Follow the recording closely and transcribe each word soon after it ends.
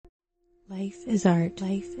Life is art.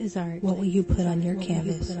 Life is art. What will you put on your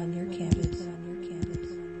canvas?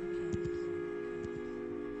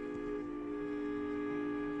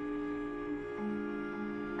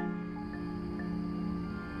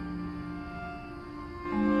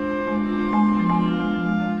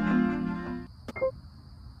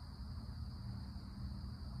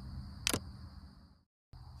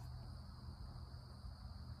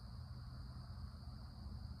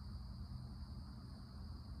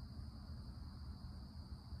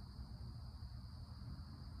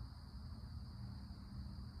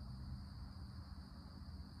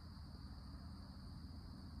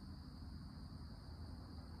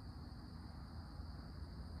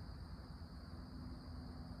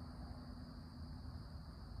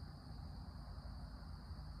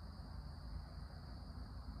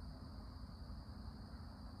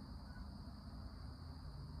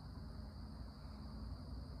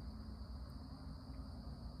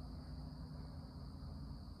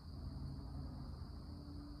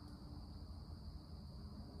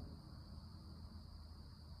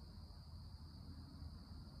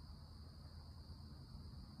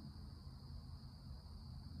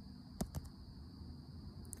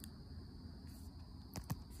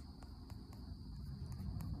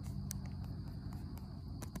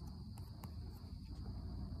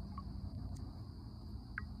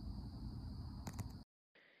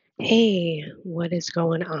 Hey, what is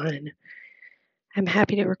going on? I'm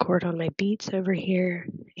happy to record on my beats over here,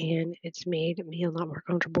 and it's made me a lot more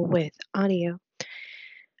comfortable with audio.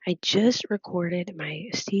 I just recorded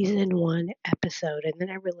my season 1 episode, and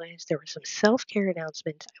then I realized there were some self care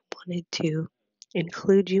announcements I wanted to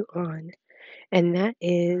include you on, and that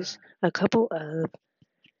is a couple of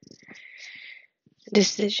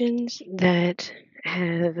decisions that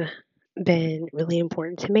have been really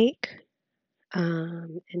important to make.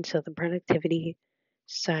 And so the productivity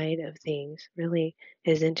side of things really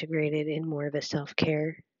is integrated in more of a self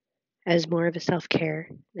care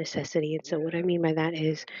necessity. And so what I mean by that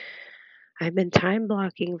is I've been time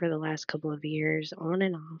blocking for the last couple of years on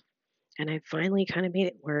and off, and I finally kind of made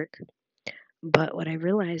it work. But what I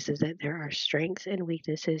realized is that there are strengths and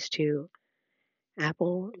weaknesses to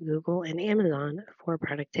Apple, Google, and Amazon for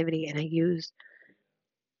productivity. And I use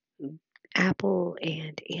Apple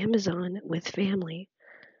and Amazon with family,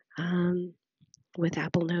 with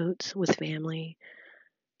Apple Notes with family,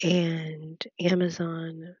 and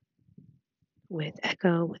Amazon with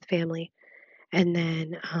Echo with family, and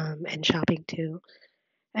then and shopping too.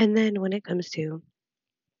 And then when it comes to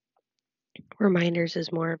reminders,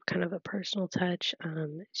 is more of kind of a personal touch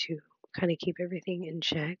to kind of keep everything in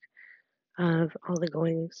check of all the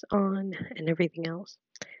goings on and everything else.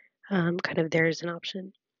 Kind of there is an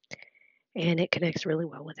option. And it connects really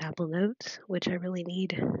well with Apple Notes, which I really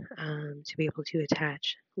need to be able to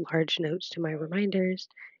attach large notes to my reminders,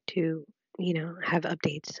 to have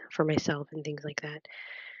updates for myself and things like that,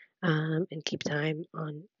 and keep time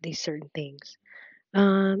on these certain things,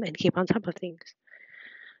 and keep on top of things.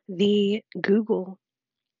 The Google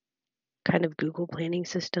planning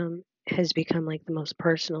system has become like the most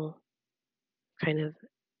personal kind of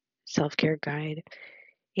self care guide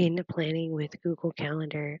in planning with Google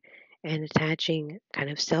Calendar and attaching kind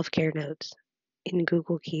of self care notes in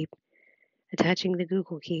Google Keep, attaching the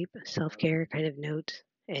Google Keep self care kind of notes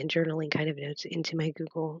and journaling kind of notes into my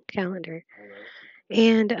Google Calendar.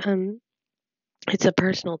 And it's a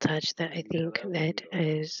personal touch that I think that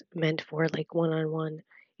is meant for like one on one,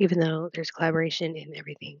 even though there's collaboration in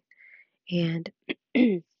everything. And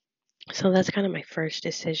so that's kind of my first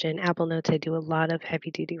decision. Apple Notes, I do a lot of heavy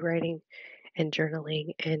duty writing and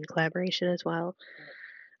journaling and collaboration as well,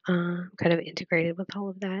 kind of integrated with all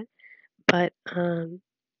of that. But and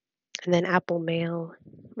then Apple Mail,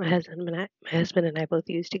 my husband and I both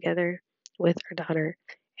use together with our daughter,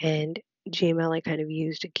 and Gmail I kind of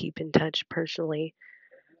use to keep in touch personally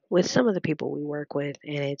with some of the people we work with,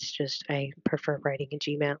 and it's just I prefer writing in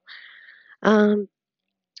Gmail. Um,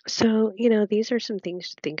 so these are some things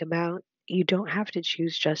to think about. You don't have to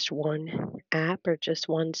choose just one app or just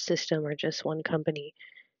one system or just one company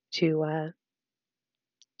to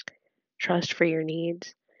trust for your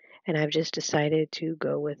needs. And I've just decided to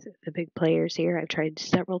go with the big players here. I've tried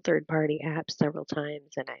several third-party apps several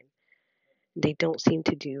times, and they don't seem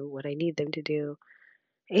to do what I need them to do.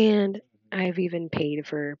 And I've even paid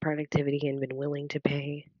for productivity and been willing to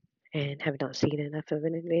pay and have not seen enough of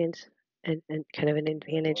an advance and kind of an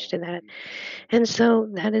advantage to that. And so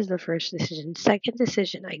that is the first decision. Second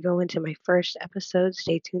decision, I go into my first episode.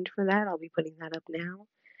 Stay tuned for that. I'll be putting that up now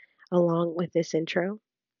along with this intro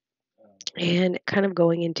and kind of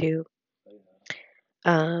going into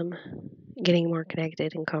um, getting more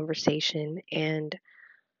connected in conversation and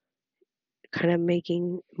kind of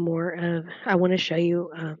making more of, I want to show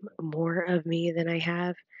you more of me than I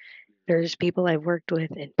have. There's people I've worked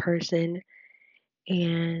with in person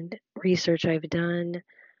and research I've done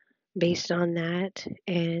based on that,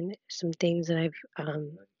 and some things that I've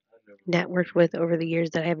networked with over the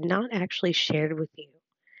years that I have not actually shared with you.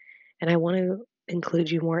 And I want to include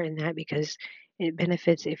you more in that because it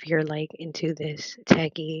benefits if you're like into this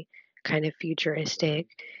techie kind of futuristic,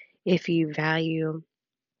 if you value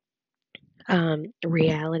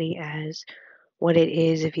reality as what it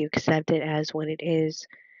is, if you accept it as what it is,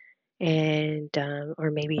 and or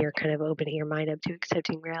maybe you're kind of opening your mind up to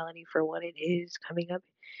accepting reality for what it is coming up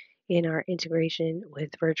in our integration with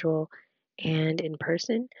virtual and in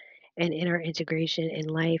person, and in our integration in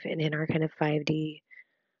life and in our kind of 5D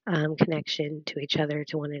connection to each other,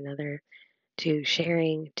 to one another, to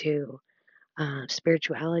sharing, to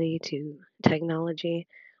spirituality, to technology,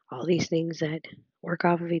 all these things that work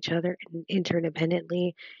off of each other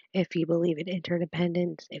interdependently. If you believe in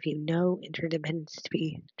interdependence, if you know interdependence to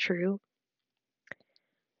be true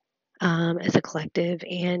as a collective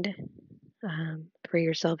and for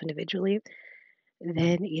yourself individually,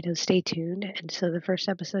 then stay tuned. And so the first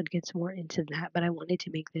episode gets more into that, but I wanted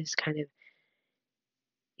to make this kind of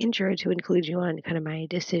intro to include you on kind of my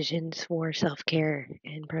decisions for self-care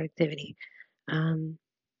and productivity. Um,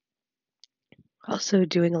 Also,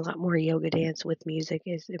 doing a lot more yoga dance with music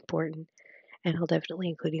is important, and I'll definitely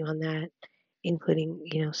include you on that, including,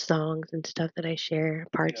 songs and stuff that I share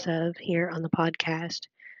parts of here on the podcast.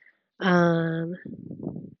 Um,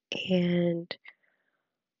 and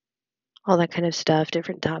all that kind of stuff,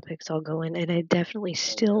 different topics I'll go in. And I definitely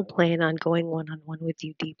still plan on going one on one with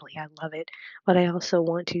you deeply. I love it. But I also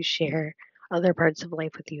want to share other parts of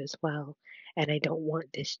life with you as well. And I don't want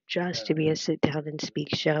this just to be a sit down and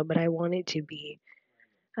speak show, but I want it to be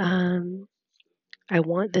um, I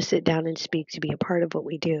want the sit down and speak to be a part of what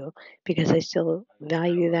we do because I still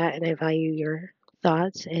value that and I value your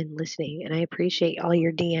thoughts and listening. And I appreciate all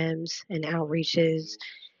your DMs and outreaches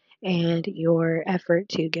and your effort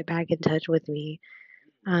to get back in touch with me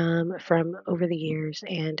from over the years.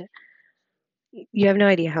 And you have no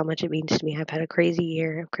idea how much it means to me. I've had a crazy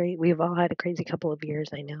year. We've all had a crazy couple of years,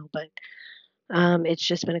 I know, but it's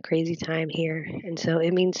just been a crazy time here. And so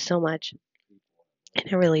it means so much. And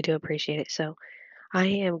I really do appreciate it. So I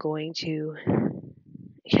am going to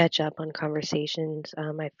catch up on conversations.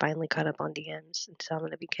 I finally caught up on DMs, and so I'm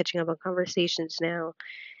going to be catching up on conversations now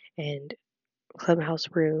and clubhouse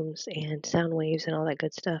rooms and sound waves and all that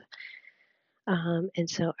good stuff. And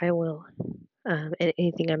so I will, and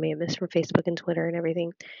anything I may have missed from Facebook and Twitter and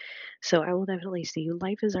everything. So I will definitely see you.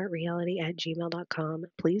 lifeisartreality@gmail.com.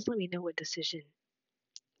 Please let me know what decision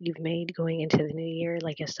you've made going into the new year,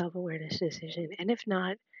 like a self awareness decision. And if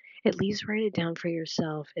not, at least write it down for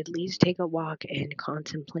yourself. At least take a walk and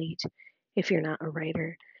contemplate. If you're not a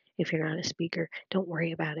writer, if you're not a speaker, don't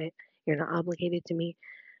worry about it. You're not obligated to me.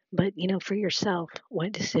 But, for yourself,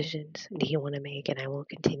 what decisions do you want to make? And I will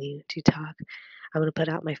continue to talk. I'm going to put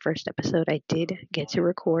out my first episode. I did get to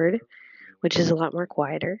record, which is a lot more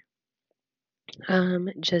quieter.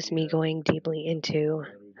 Just me going deeply into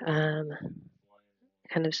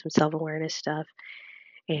kind of some self awareness stuff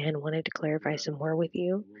and wanted to clarify some more with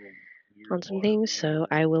you on some things. So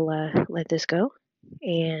I will let this go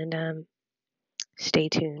and stay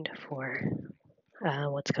tuned for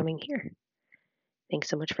what's coming here. Thanks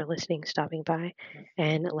so much for listening, stopping by,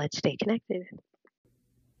 and let's stay connected.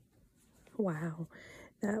 Wow,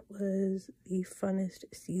 that was the funnest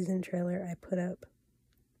season trailer I put up.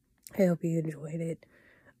 I hope you enjoyed it.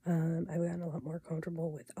 I've gotten a lot more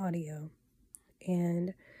comfortable with audio,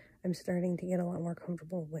 and I'm starting to get a lot more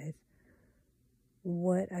comfortable with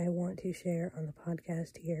what I want to share on the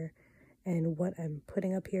podcast here and what I'm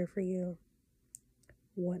putting up here for you,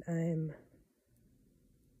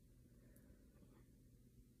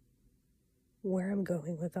 where I'm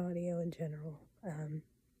going with audio in general.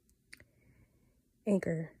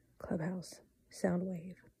 Anchor, Clubhouse,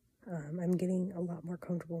 Soundwave. I'm getting a lot more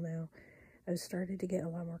comfortable now. I've started to get a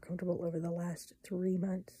lot more comfortable over the last 3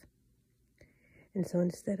 months. And so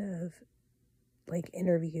instead of like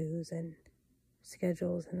interviews and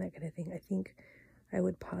schedules and that kind of thing, I think I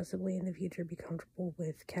would possibly in the future be comfortable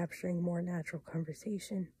with capturing more natural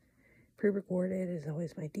conversation. Pre-recorded is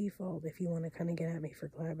always my default if you want to kind of get at me for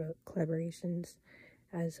collaborations,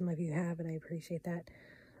 as some of you have, and I appreciate that.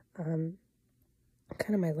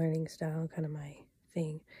 Kind of my learning style, kind of my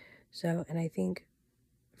thing. So, and I think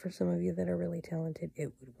for some of you that are really talented,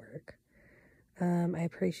 it would work. I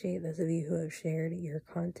appreciate those of you who have shared your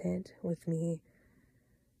content with me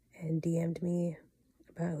and DM'd me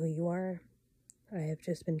about who you are. I have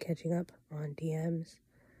just been catching up on DMs.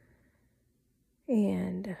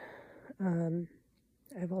 And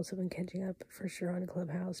I've also been catching up for sure on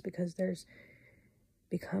Clubhouse because there's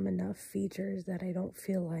become enough features that I don't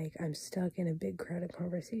feel like I'm stuck in a big crowded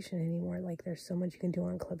conversation anymore. Like, there's so much you can do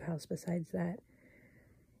on Clubhouse besides that.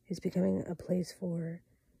 It's becoming a place for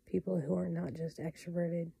people who are not just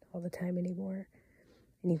extroverted all the time anymore.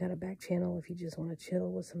 And you got a back channel if you just want to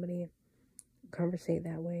chill with somebody, conversate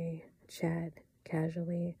that way, chat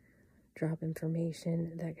casually, drop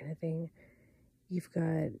information, that kind of thing.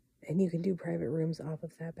 And you can do private rooms off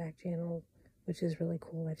of that back channel, which is really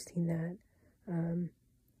cool. I've seen that.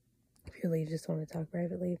 If you really just want to talk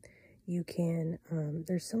privately, you can.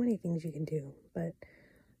 There's so many things you can do, but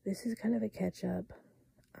this is kind of a catch up.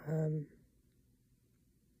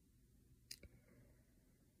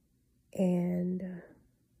 And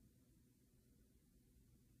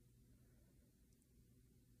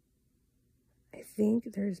I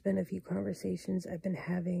think there's been a few conversations I've been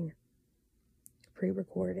having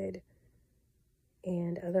pre-recorded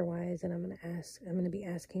and otherwise, and I'm going to be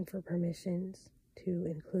asking for permissions to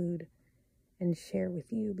include and share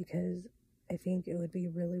with you, because I think it would be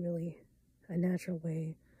really, really a natural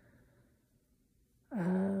way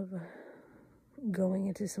of going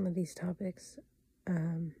into some of these topics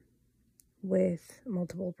with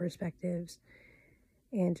multiple perspectives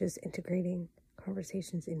and just integrating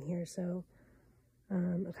conversations in here. So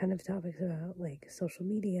kind of topics about like social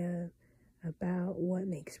media, about what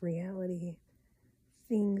makes reality,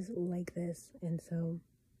 things like this. And so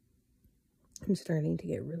I'm starting to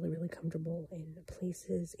get really, really comfortable in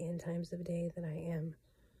places and times of day that I am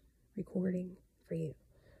recording for you.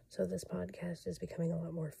 So this podcast is becoming a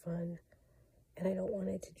lot more fun, and I don't want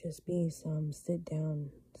it to just be some sit down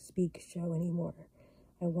speak show anymore.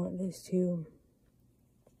 I want this to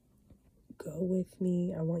go with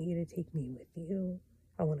me. I want you to take me with you.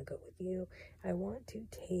 I want to go with you. I want to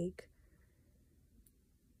take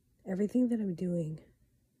everything that I'm doing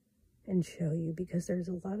and show you, because there's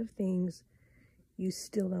a lot of things you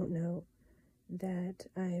still don't know that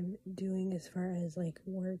I'm doing as far as like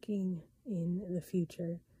working in the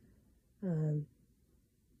future.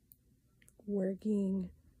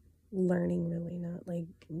 Learning really, not like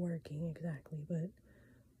working exactly, but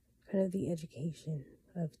kind of the education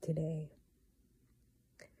of today.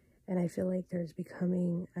 And I feel like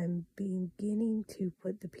I'm beginning to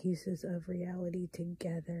put the pieces of reality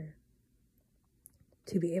together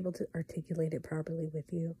to be able to articulate it properly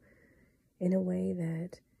with you in a way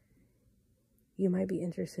that you might be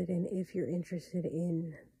interested in, if you're interested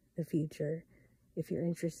in the future, if you're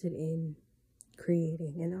interested in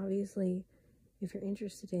creating. And obviously, if you're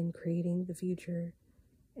interested in creating the future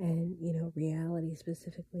and, reality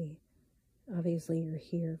specifically, obviously you're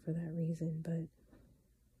here for that reason. But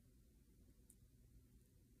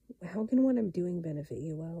how can what I'm doing benefit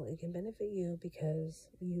you? Well, it can benefit you because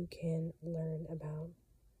you can learn about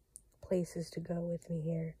places to go with me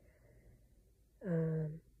here.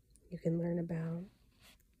 You can learn about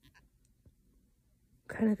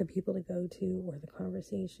kind of the people to go to, or the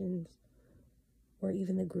conversations, or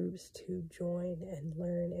even the groups to join and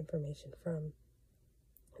learn information from,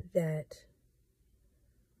 that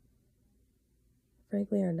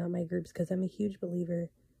frankly are not my groups, because I'm a huge believer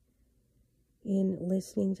in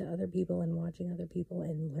listening to other people and watching other people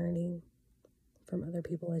and learning from other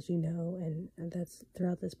people, as you know. And that's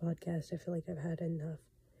throughout this podcast. I feel like I've had enough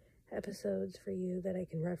episodes for you that I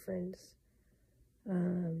can reference,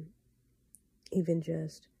 even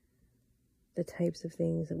just the types of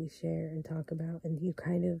things that we share and talk about. And you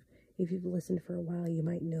kind of, if you've listened for a while, you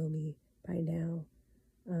might know me by now,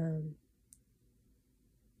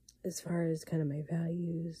 as far as kind of my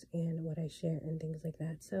values and what I share and things like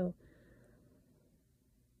that. So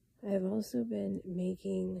I've also been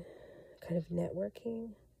making kind of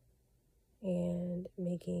networking and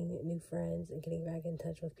making new friends and getting back in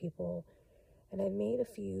touch with people. And I've made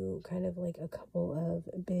a couple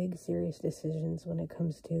of big serious decisions when it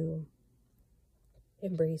comes to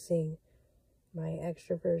embracing my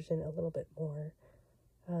extroversion a little bit more,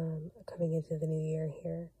 coming into the new year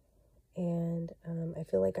here. And I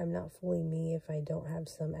feel like I'm not fully me if I don't have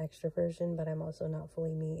some extroversion, but I'm also not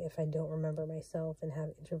fully me if I don't remember myself and have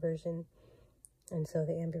introversion. And so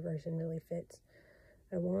the ambiversion really fits.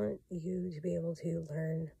 I want you to be able to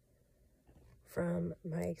learn from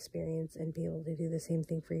my experience and be able to do the same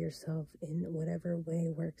thing for yourself in whatever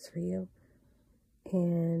way works for you.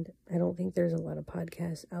 And I don't think there's a lot of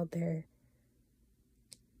podcasts out there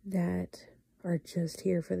that are just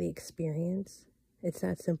here for the experience. It's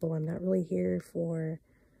that simple. I'm not really here for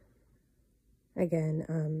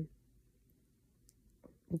again,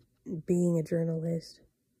 being a journalist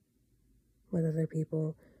with other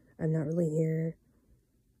people, I'm not really here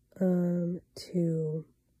to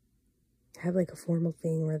have like a formal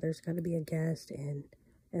thing where there's got to be a guest and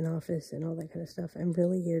an office and all that kind of stuff. I'm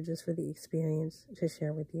really here just for the experience to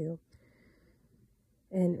share with you,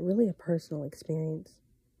 and really a personal experience.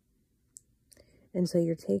 And so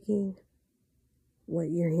you're taking what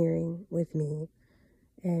you're hearing with me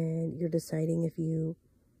and you're deciding if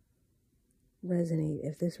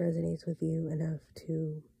this resonates with you enough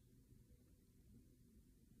to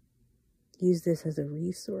use this as a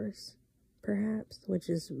resource, perhaps, which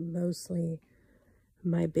is mostly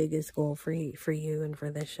my biggest goal for you and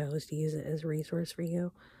for this show, is to use it as a resource for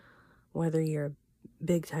you. Whether you're a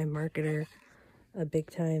big-time marketer, a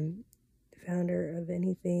big-time founder of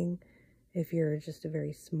anything, if you're just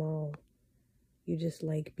you just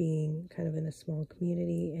like being kind of in a small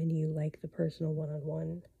community and you like the personal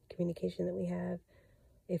one-on-one communication that we have.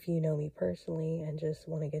 If you know me personally and just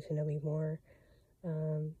want to get to know me more,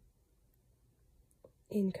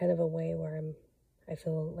 in kind of a way where I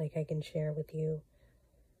feel like I can share with you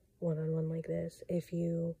one-on-one like this. If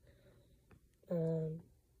you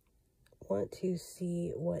want to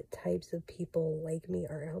see what types of people like me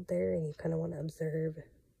are out there and you kind of want to observe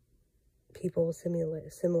people with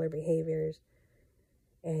similar behaviors,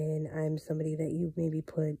 and I'm somebody that you maybe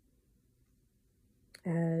put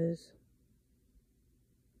as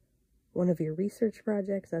one of your research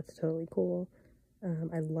projects, that's totally cool.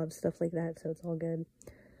 I love stuff like that, so it's all good.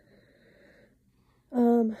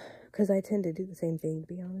 Because I tend to do the same thing, to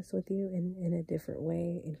be honest with you, in a different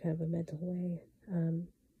way, in kind of a mental way.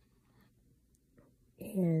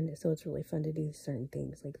 And so it's really fun to do certain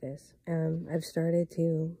things like this. I've started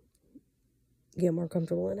to get more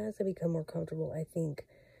comfortable, and as I become more comfortable, I think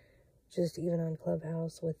just even on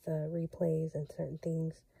Clubhouse with replays and certain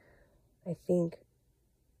things, I think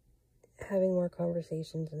having more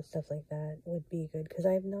conversations and stuff like that would be good, because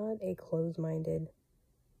I'm not a closed-minded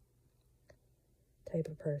type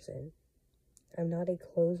of person. I'm not a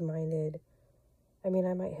closed-minded, I mean,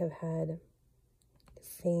 I might have had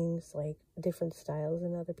things like different styles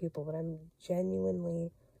than other people, but I'm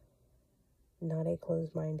genuinely not a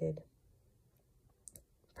closed-minded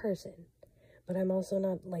person. But I'm also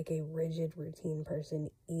not like a rigid routine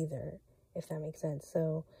person either, if that makes sense.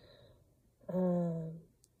 So,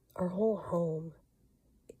 our whole home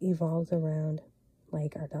evolves around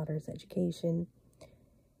like our daughter's education.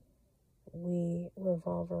 We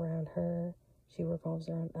revolve around her, she revolves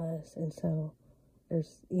around us, and so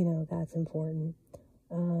there's, that's important.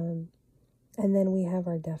 And then we have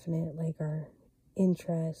our definite, like, our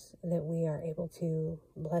interests that we are able to,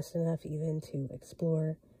 blessed enough even to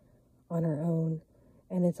explore on our own.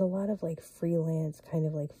 And it's a lot of like freelance, kind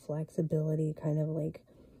of like flexibility, kind of like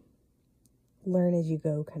learn as you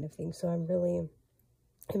go kind of thing. So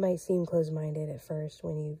it might seem closed-minded at first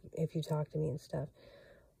if you talk to me and stuff,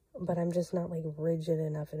 but I'm just not like rigid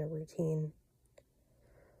enough in a routine.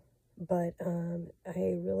 But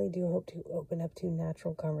I really do hope to open up to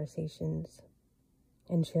natural conversations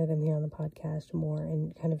and share them here on the podcast more,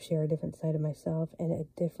 and kind of share a different side of myself and a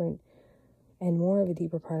different and more of a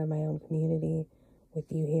deeper part of my own community with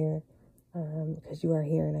you here, because you are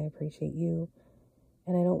here and I appreciate you.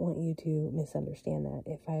 And I don't want you to misunderstand that.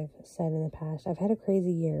 If I've said in the past, I've had a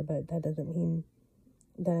crazy year, but that doesn't mean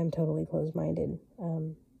that I'm totally closed-minded.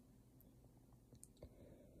 And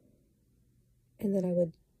that I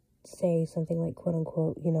would say something like, quote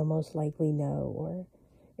unquote, most likely no, or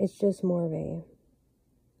it's just more of a,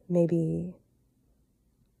 maybe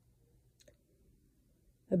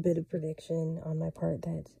a bit of prediction on my part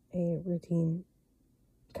that a routine,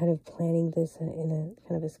 kind of planning this in a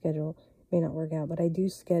kind of a schedule, may not work out. But I do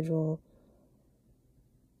schedule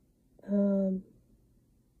some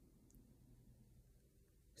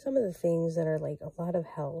of the things that are like a lot of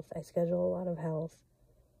health. I schedule a lot of health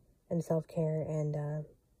and self-care, and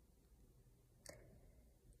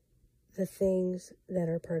the things that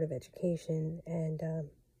are part of education, and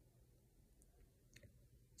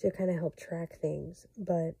to kind of help track things.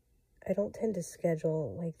 But I don't tend to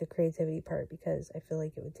schedule like the creativity part, because I feel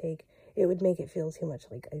like it would make it feel too much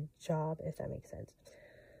like a job, if that makes sense.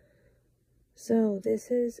 So this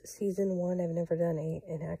is season 1. I've never done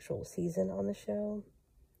an actual season on the show,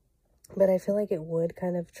 but I feel like it would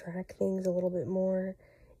kind of track things a little bit more.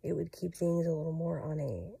 It would keep things a little more on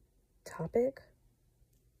a topic,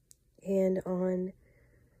 and on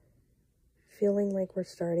feeling like we're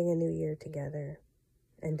starting a new year together,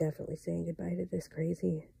 and definitely saying goodbye to this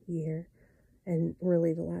crazy year, and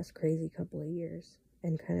really the last crazy couple of years,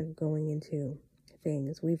 and kind of going into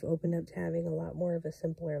things. We've opened up to having a lot more of a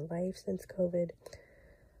simpler life since COVID.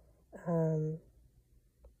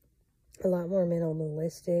 A lot more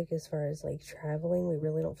minimalistic as far as like traveling. We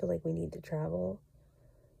really don't feel like we need to travel.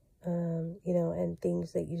 You know, and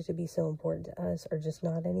things that used to be so important to us are just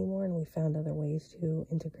not anymore, and we found other ways to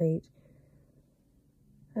integrate.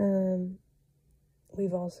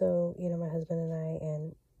 We've also, you know, my husband and I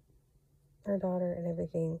and our daughter and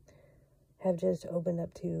everything have just opened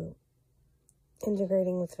up to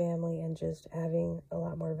integrating with family and just having a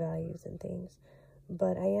lot more values and things.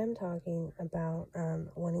 But I am talking about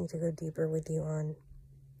wanting to go deeper with you on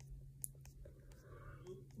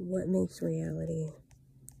what makes reality.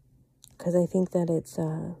 Because I think that it's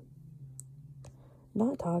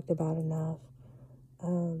not talked about enough.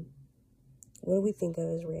 What do we think of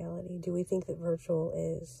as reality? Do we think that virtual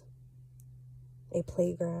is a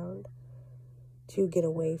playground to get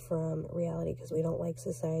away from reality because we don't like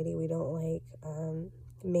society, we don't like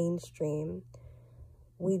mainstream,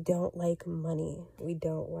 we don't like money, we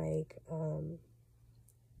don't like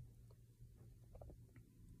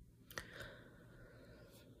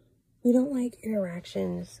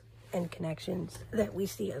interactions and connections that we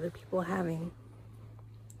see other people having?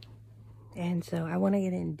 And so I want to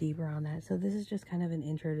get in deeper on that. So this is just kind of an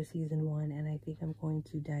intro to season 1, and I think I'm going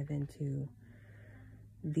to dive into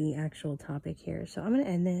the actual topic here. So I'm going to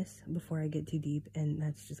end this before I get too deep, and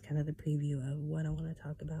that's just kind of the preview of what I want to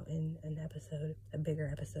talk about in an episode, a bigger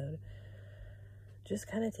episode. Just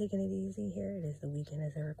kind of taking it easy here. It is the weekend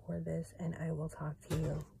as I record this, and I will talk to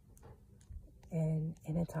you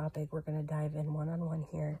in a topic. We're going to dive in one-on-one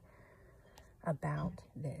here about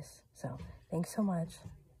this. So thanks so much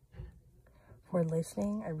for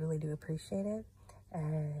listening. I really do appreciate it,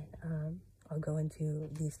 and I'll go into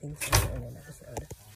these things later in an episode.